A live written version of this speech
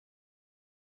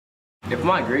If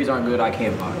my grades aren't good, I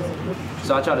can't box.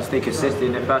 So I try to stay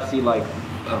consistent. If I see like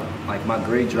my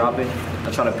grade dropping,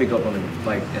 I try to pick up on it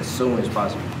like as soon as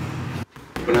possible.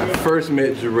 When I first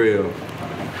met Jerrell,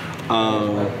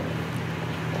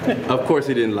 of course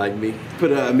he didn't like me,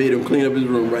 but I made him clean up his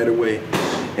room right away.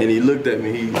 And he looked at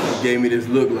me, he gave me this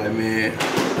look like, man,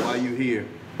 why you here?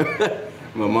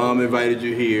 My mom invited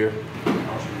you here.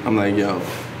 I'm like, yo,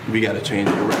 we gotta change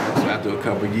it around. So after a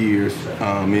couple of years, me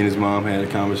and his mom had a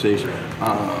conversation.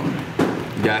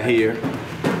 Got here,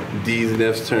 D's and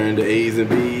F's turned to A's and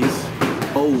B's.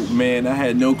 Oh man, I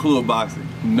had no clue of boxing.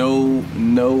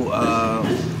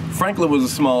 Franklin was a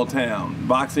small town.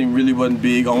 Boxing really wasn't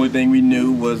big. Only thing we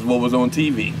knew was what was on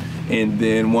TV. And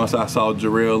then once I saw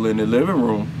Jerrell in the living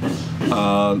room,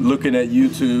 looking at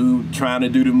YouTube, trying to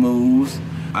do the moves,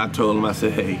 I told him, I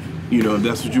said, hey, you know, if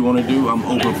that's what you want to do, I'm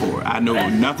open for it. I know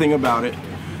nothing about it.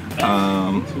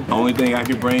 Only thing I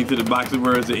can bring to the boxing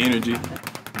world is the energy.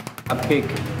 I pick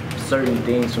certain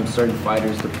things from certain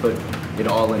fighters to put it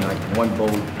all in like one bowl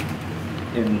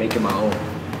and make it my own.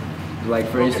 Like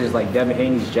for instance, like Devin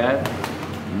Haney's jab,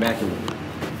 immaculate.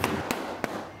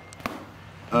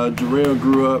 Jerrell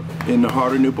grew up in the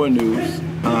heart of Newport News.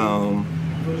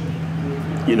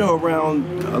 You know,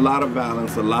 around a lot of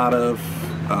violence, a lot of,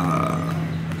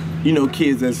 you know,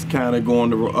 kids that's kind of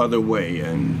going the other way,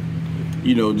 and,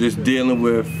 you know, just dealing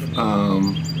with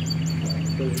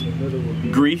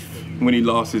grief when he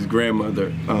lost his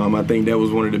grandmother. I think that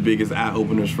was one of the biggest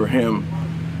eye-openers for him,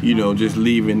 you know, just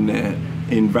leaving that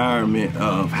environment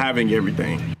of having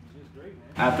everything.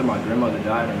 After my grandmother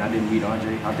died and I didn't meet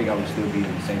Andre, I think I would still be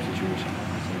in the same situation.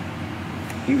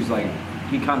 He was like,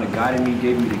 he kind of guided me,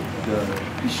 gave me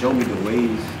he showed me the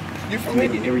ways of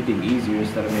making everything easier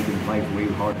instead of making life way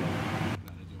harder.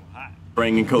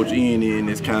 Bringing Coach Ian in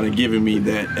is kind of giving me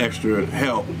that extra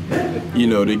help, you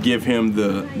know, to give him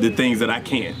the things that I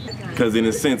can't. Because in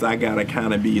a sense, I gotta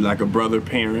kind of be like a brother,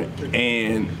 parent,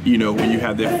 and you know, when you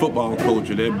have that football coach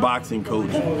or that boxing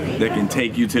coach that can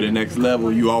take you to the next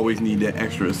level, you always need that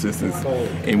extra assistance.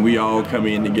 And we all come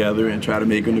in together and try to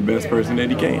make him the best person that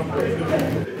he can.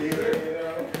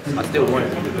 I still want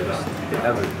to be the best,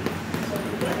 ever.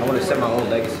 I want to set my own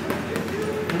legacy.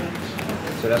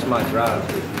 So that's my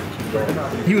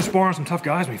drive. He was sparring some tough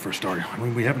guys when he first started. I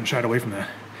mean, we haven't shied away from that.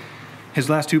 His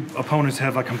last two opponents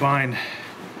have a combined,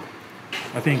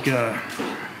 I think,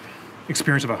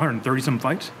 experience of 130-some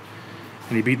fights,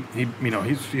 and he beat. You know,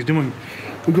 he's doing.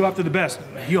 We go after the best.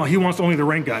 He wants only the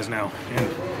ranked guys now, and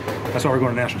that's why we're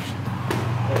going to nationals.